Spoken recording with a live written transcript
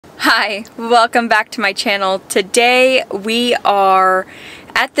Hi, welcome back to my channel. Today we are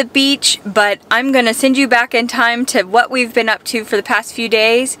at the beach, but I'm gonna send you back in time to what we've been up to for the past few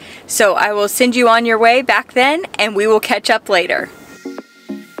days. So I will send you on your way back then and we will catch up later.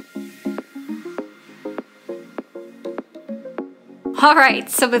 Alright,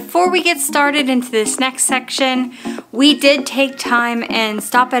 so before we get started into this next section, we did take time and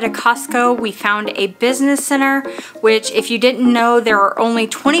stop at a Costco. We found a business center, which if you didn't know, there are only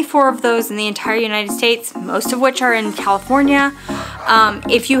 24 of those in the entire United States, most of which are in California.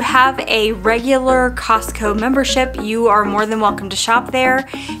 If you have a regular Costco membership, you are more than welcome to shop there.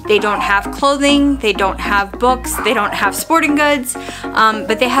 They don't have clothing, they don't have books, they don't have sporting goods,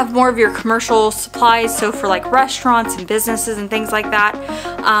 but they have more of your commercial supplies, so for like restaurants and businesses and things like that.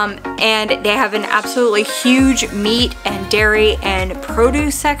 And they have an absolutely huge meat and dairy and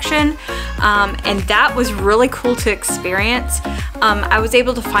produce section, and that was really cool to experience. I was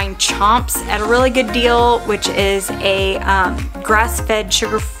able to find Chomps at a really good deal, which is a grass-fed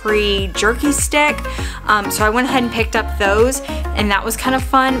sugar-free jerky stick. So I went ahead and picked up those, and that was kind of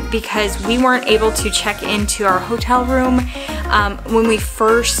fun because we weren't able to check into our hotel room when we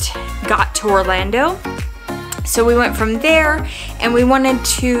first got to Orlando. So we went from there and we wanted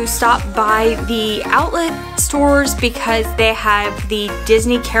to stop by the outlet stores because they have the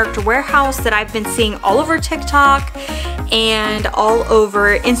Disney character warehouse that I've been seeing all over TikTok and all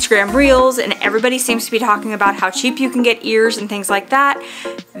over Instagram Reels, and everybody seems to be talking about how cheap you can get ears and things like that.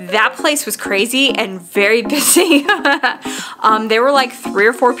 That place was crazy and very busy. There were like 3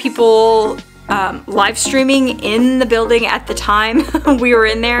 or 4 people live streaming in the building at the time we were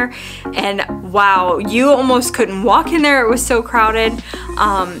in there, and wow, you almost couldn't walk in there. It was so crowded.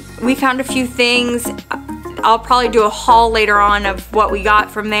 We found a few things. I'll probably do a haul later on of what we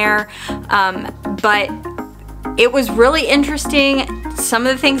got from there, but it was really interesting. Some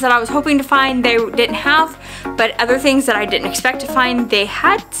of the things that I was hoping to find they didn't have, but other things that I didn't expect to find they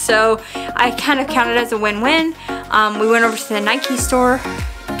had, so I kind of counted it as a win-win. We went over to the Nike store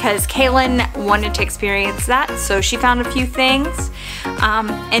because Kaylin wanted to experience that, so she found a few things.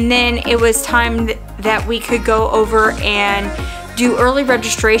 And then it was time that we could go over and do early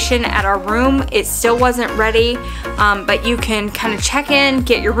registration at our room. It still wasn't ready, but you can kind of check in,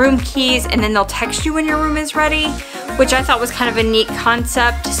 get your room keys, and then they'll text you when your room is ready, which I thought was kind of a neat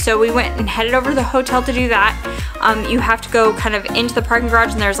concept. So we went and headed over to the hotel to do that. You have to go kind of into the parking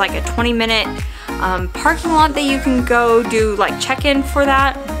garage, and there's like a 20-minute parking lot that you can go do like check-in for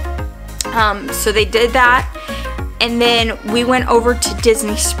that. So they did that, and then we went over to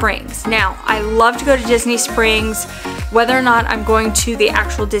Disney Springs. Now, I love to go to Disney Springs, whether or not I'm going to the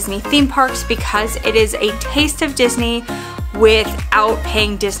actual Disney theme parks, because it is a taste of Disney without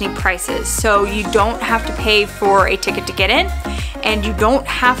paying Disney prices. So you don't have to pay for a ticket to get in, and you don't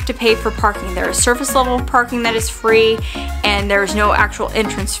have to pay for parking. There is surface level parking that is free, and there is no actual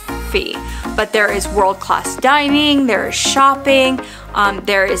entrance fee. But there is world-class dining, there is shopping,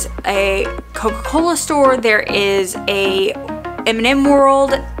 there is a Coca-Cola store, there is a M&M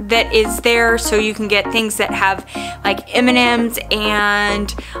world that is there, so you can get things that have like M&Ms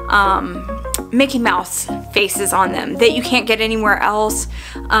and Mickey Mouse faces on them that you can't get anywhere else.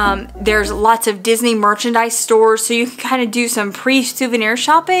 There's lots of Disney merchandise stores, so you can kind of do some pre-souvenir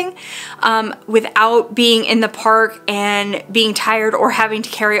shopping without being in the park and being tired or having to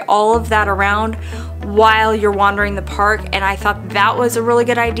carry all of that around while you're wandering the park, and I thought that was a really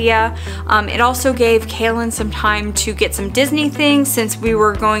good idea. It also gave Kaylin some time to get some Disney things since we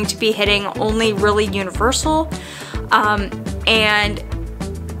were going to be hitting only really Universal. And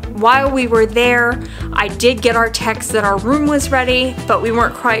while we were there, I did get our text that our room was ready, but we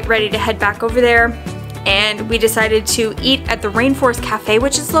weren't quite ready to head back over there, and we decided to eat at the Rainforest Cafe,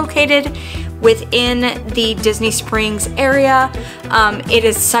 which is located within the Disney Springs area. It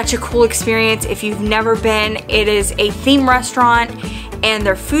is such a cool experience if you've never been. It is a theme restaurant, and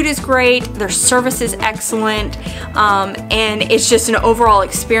their food is great, their service is excellent, and it's just an overall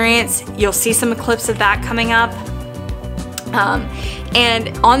experience. You'll see some clips of that coming up.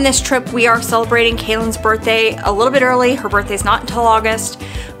 And on this trip, we are celebrating Kaylin's birthday a little bit early. Her birthday's not until August,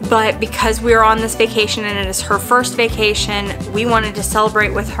 but because we are on this vacation and it is her first vacation, we wanted to celebrate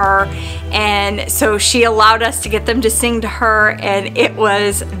with her, and so she allowed us to get them to sing to her, and it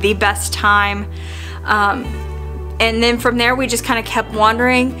was the best time. And then from there, we just kind of kept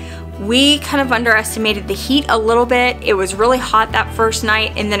wandering. We kind of underestimated the heat a little bit. It was really hot that first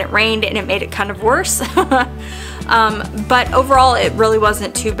night, and then it rained, and it made it kind of worse. But overall, it really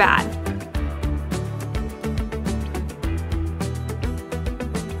wasn't too bad.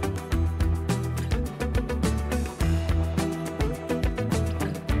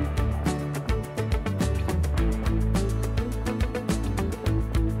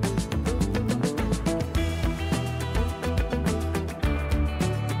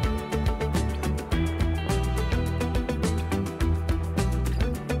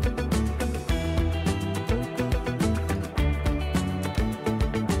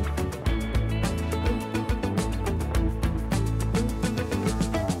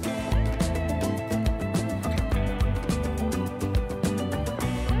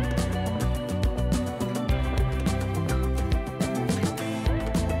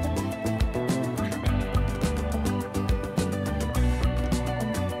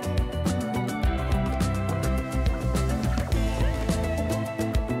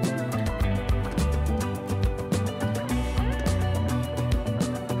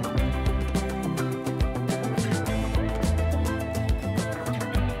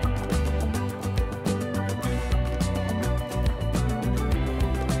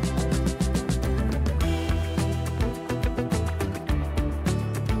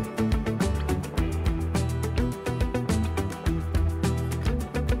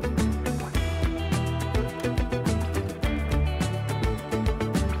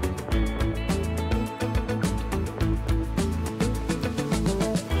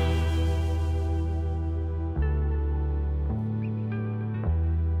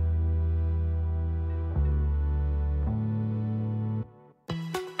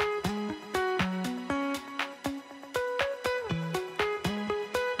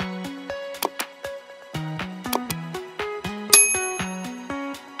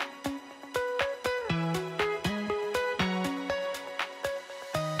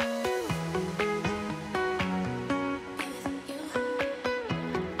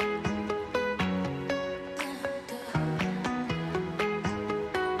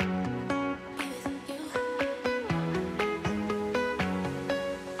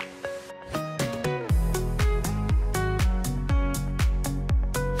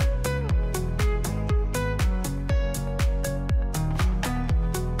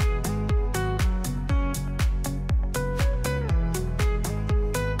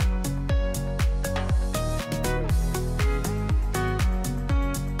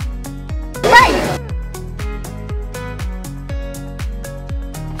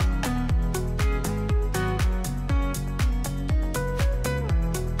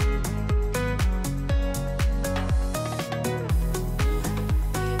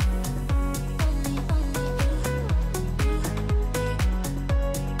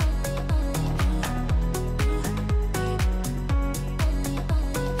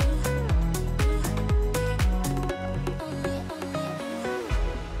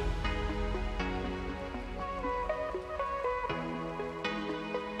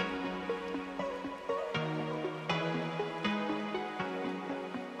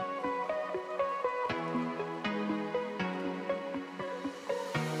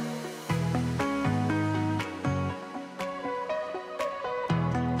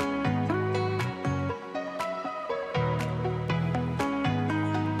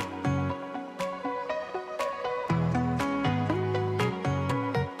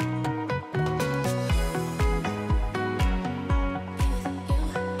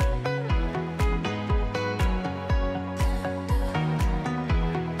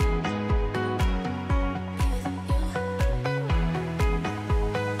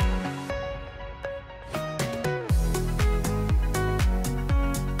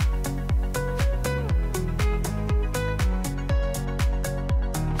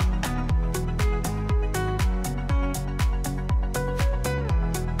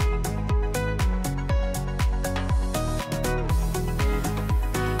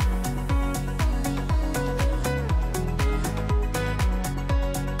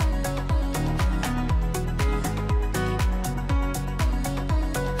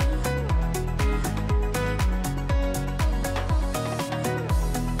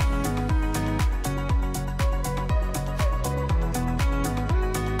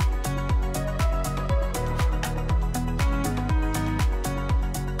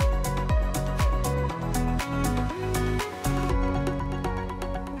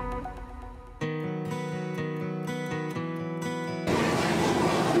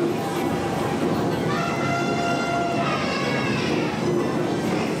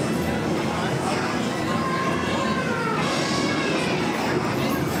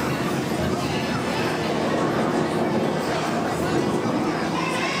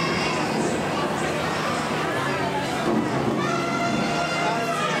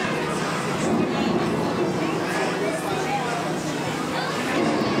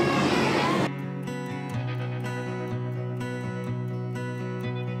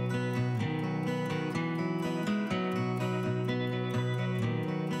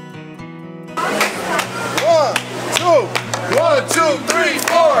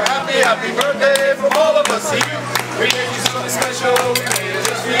 more. Happy, happy birthday from all of us to you. We gave you something special, we made it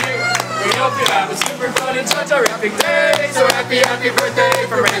just for you. We hope you have a super fun and terrific day. So happy, happy birthday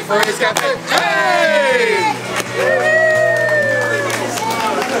from Rainforest Cafe. Hey!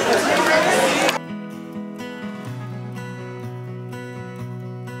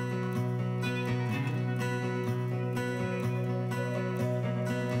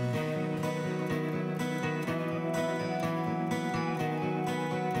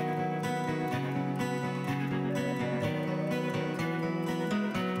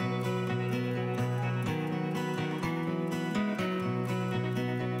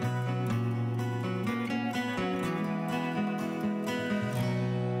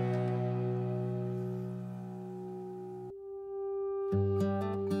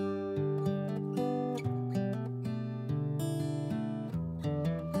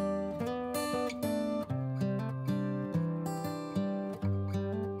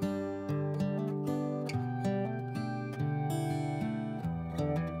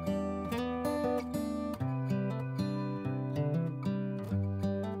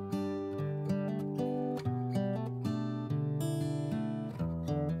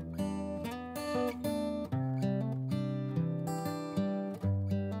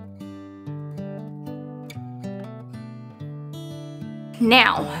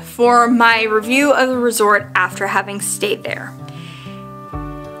 Now, for my review of the resort after having stayed there.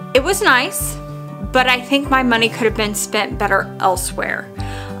 It was nice, but I think my money could have been spent better elsewhere.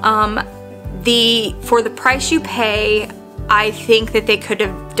 For the price you pay, I think that they could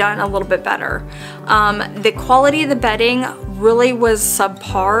have done a little bit better. The quality of the bedding really was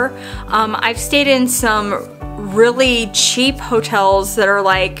subpar. I've stayed in some really cheap hotels that are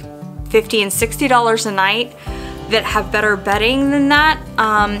like $50 and $60 a night that have better bedding than that.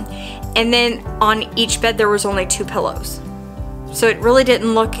 And then on each bed there was only 2 pillows. So it really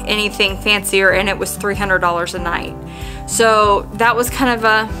didn't look anything fancier, and it was $300 a night. So that was kind of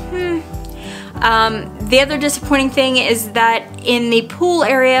a the other disappointing thing is that in the pool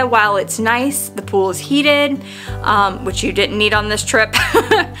area, while it's nice, the pool is heated, which you didn't need on this trip.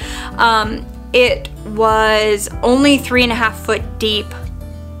 It was only 3.5 foot deep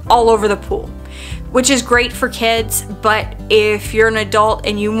all over the pool, which is great for kids, but if you're an adult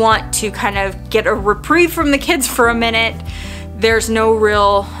and you want to kind of get a reprieve from the kids for a minute, there's no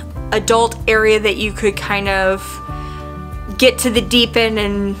real adult area that you could kind of get to the deep end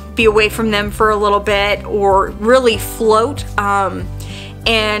and be away from them for a little bit, or really float.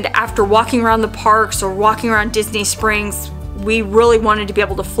 And after walking around the parks or walking around Disney Springs, we really wanted to be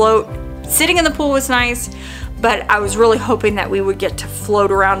able to float. Sitting in the pool was nice, but I was really hoping that we would get to float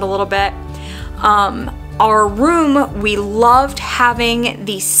around a little bit. Our room, we loved having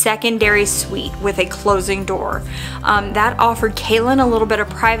the secondary suite with a closing door. That offered Kaylin a little bit of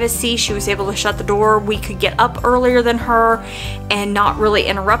privacy. She was able to shut the door. We could get up earlier than her and not really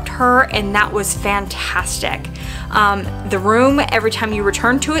interrupt her, and that was fantastic. The room, every time you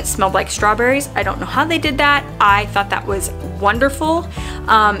returned to it, smelled like strawberries. I don't know how they did that. I thought that was wonderful.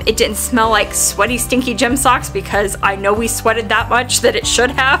 It didn't smell like sweaty, stinky gym socks, because I know we sweated that much that it should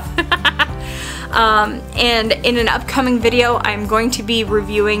have. And in an upcoming video, I'm going to be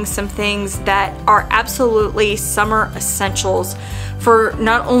reviewing some things that are absolutely summer essentials for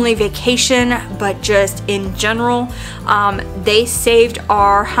not only vacation, but just in general. They saved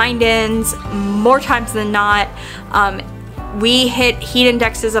our hind ends more times than not. We hit heat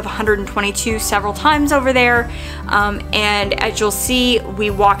indexes of 122 several times over there, and as you'll see, we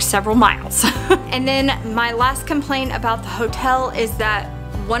walked several miles. And then my last complaint about the hotel is that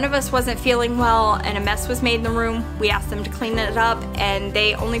one of us wasn't feeling well and a mess was made in the room. We asked them to clean it up, and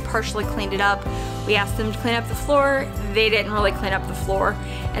they only partially cleaned it up. We asked them to clean up the floor. They didn't really clean up the floor,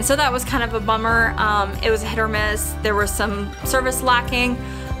 and so that was kind of a bummer. It was a hit or miss. There was some service lacking,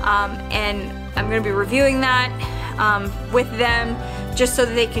 and I'm going to be reviewing that with them just so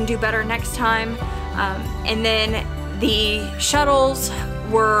that they can do better next time. And then the shuttles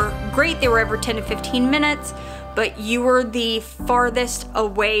were great. They were every 10 to 15 minutes, but you were the farthest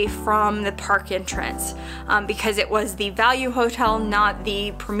away from the park entrance because it was the value hotel, not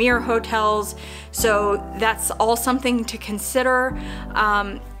the premier hotels. So that's all something to consider.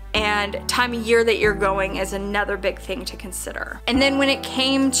 And time of year that you're going is another big thing to consider. And then when it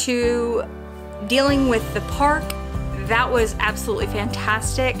came to dealing with the park, that was absolutely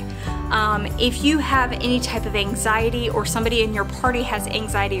fantastic. If you have any type of anxiety, or somebody in your party has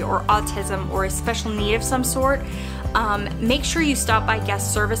anxiety or autism or a special need of some sort, make sure you stop by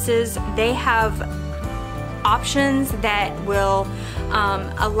guest services. They have options that will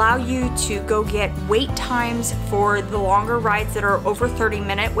allow you to go get wait times for the longer rides that are over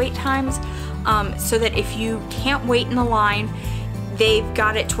 30-minute wait times, so that if you can't wait in the line, they've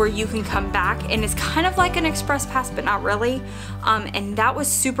got it to where you can come back, and it's kind of like an express pass, but not really. And that was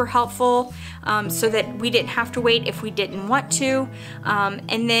super helpful, so that we didn't have to wait if we didn't want to.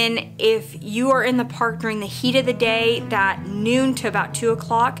 And then if you are in the park during the heat of the day, that noon to about 2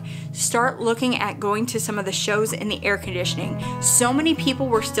 o'clock, start looking at going to some of the shows in the air conditioning. So many people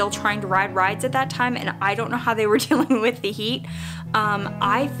were still trying to ride rides at that time, and I don't know how they were dealing with the heat.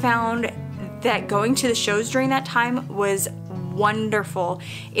 I found that going to the shows during that time was wonderful.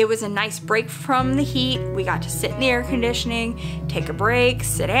 It was a nice break from the heat. We got to sit in the air conditioning, take a break,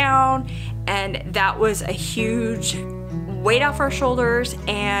 sit down, and that was a huge weight off our shoulders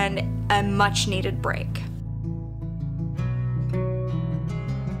and a much needed break.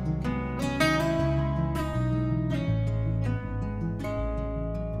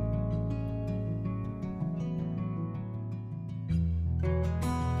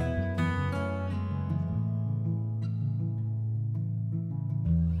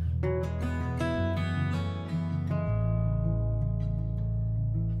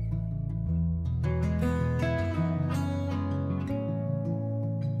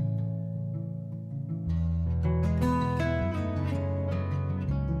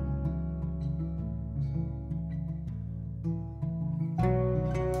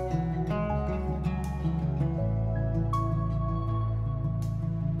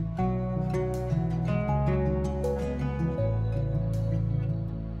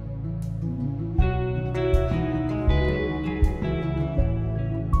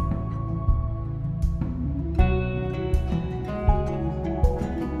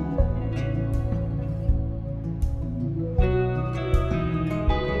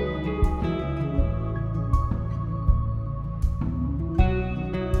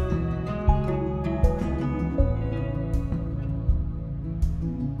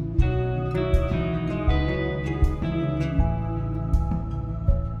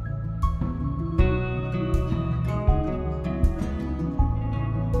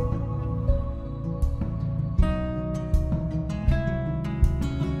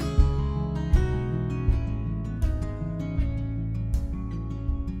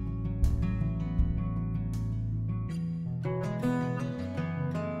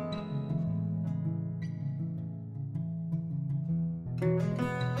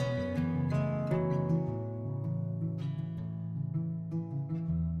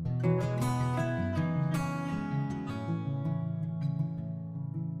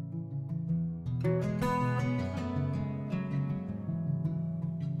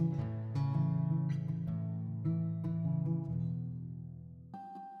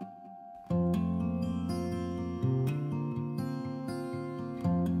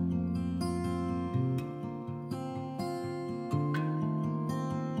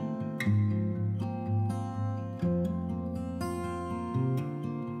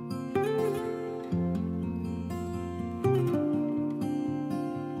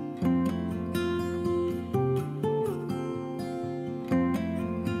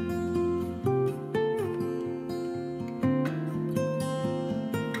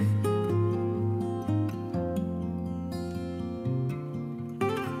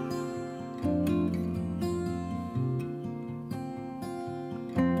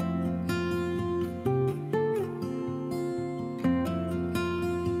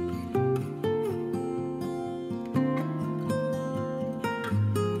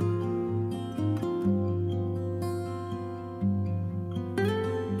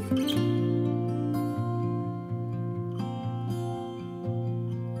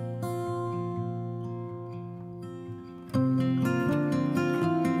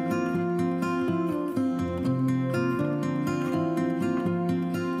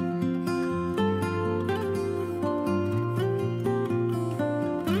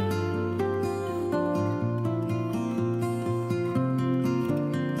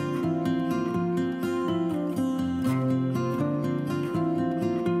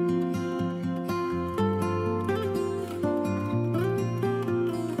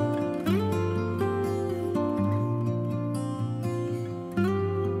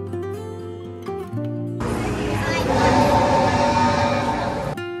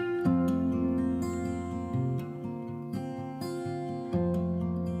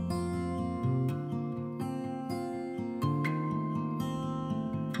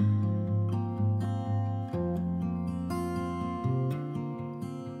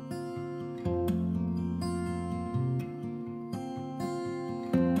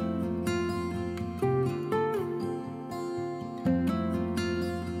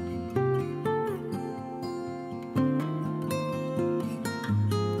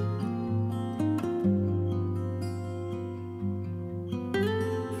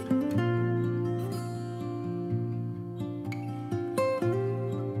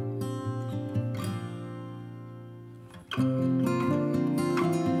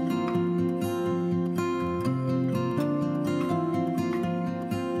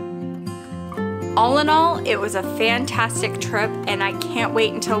 All in all, it was a fantastic trip, and I can't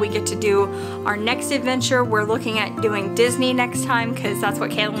wait until we get to do our next adventure. We're looking at doing Disney next time because that's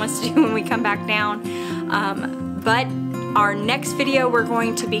what Kaylin wants to do when we come back down. But our next video, we're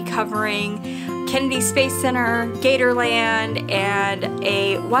going to be covering Kennedy Space Center, Gatorland, and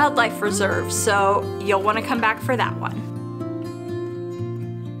a wildlife reserve, so you'll want to come back for that one.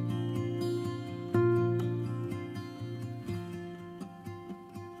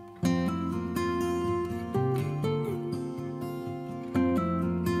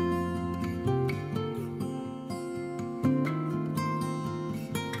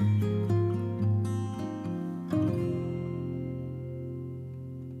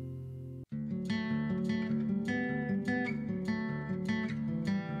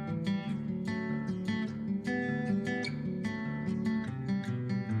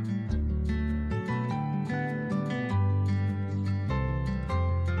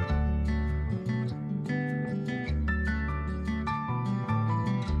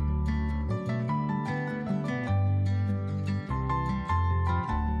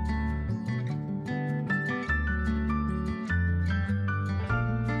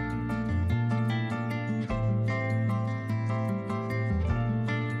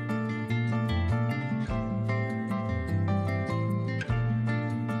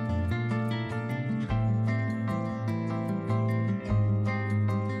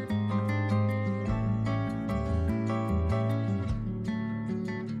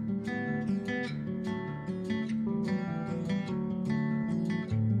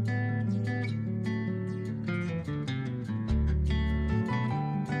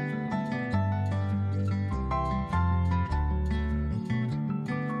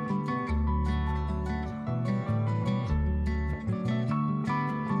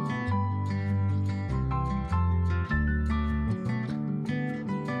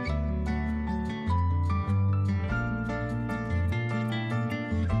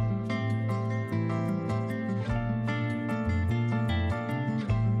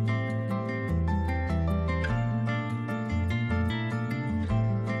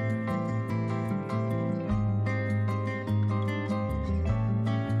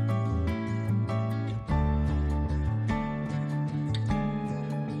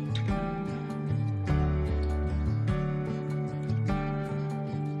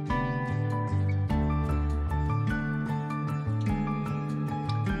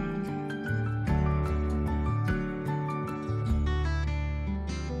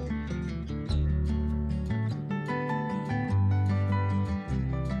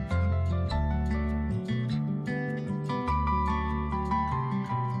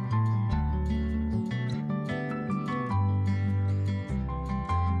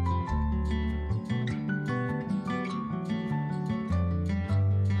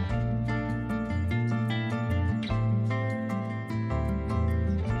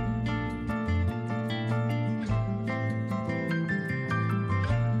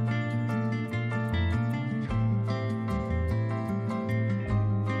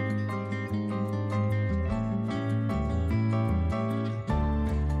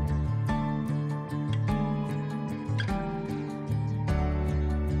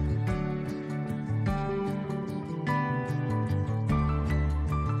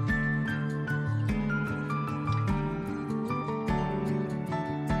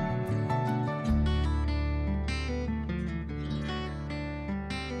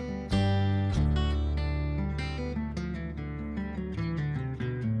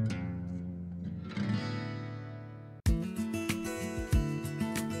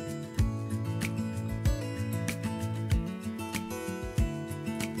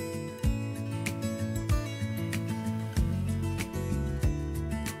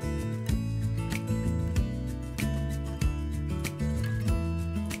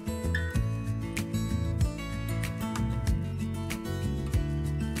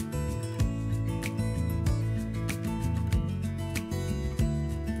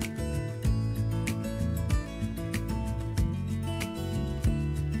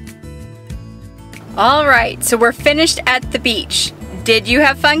 All right, so we're finished at the beach. Did you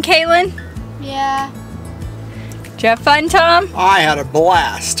have fun, Kaylin? Yeah. Did you have fun, Tom? I had a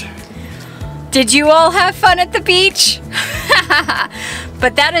blast. Did you all have fun at the beach?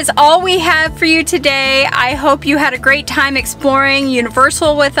 But that is all we have for you today. I hope you had a great time exploring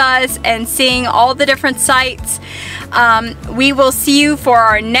Universal with us and seeing all the different sites. We will see you for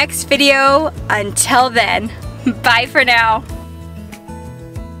our next video. Until then, bye for now.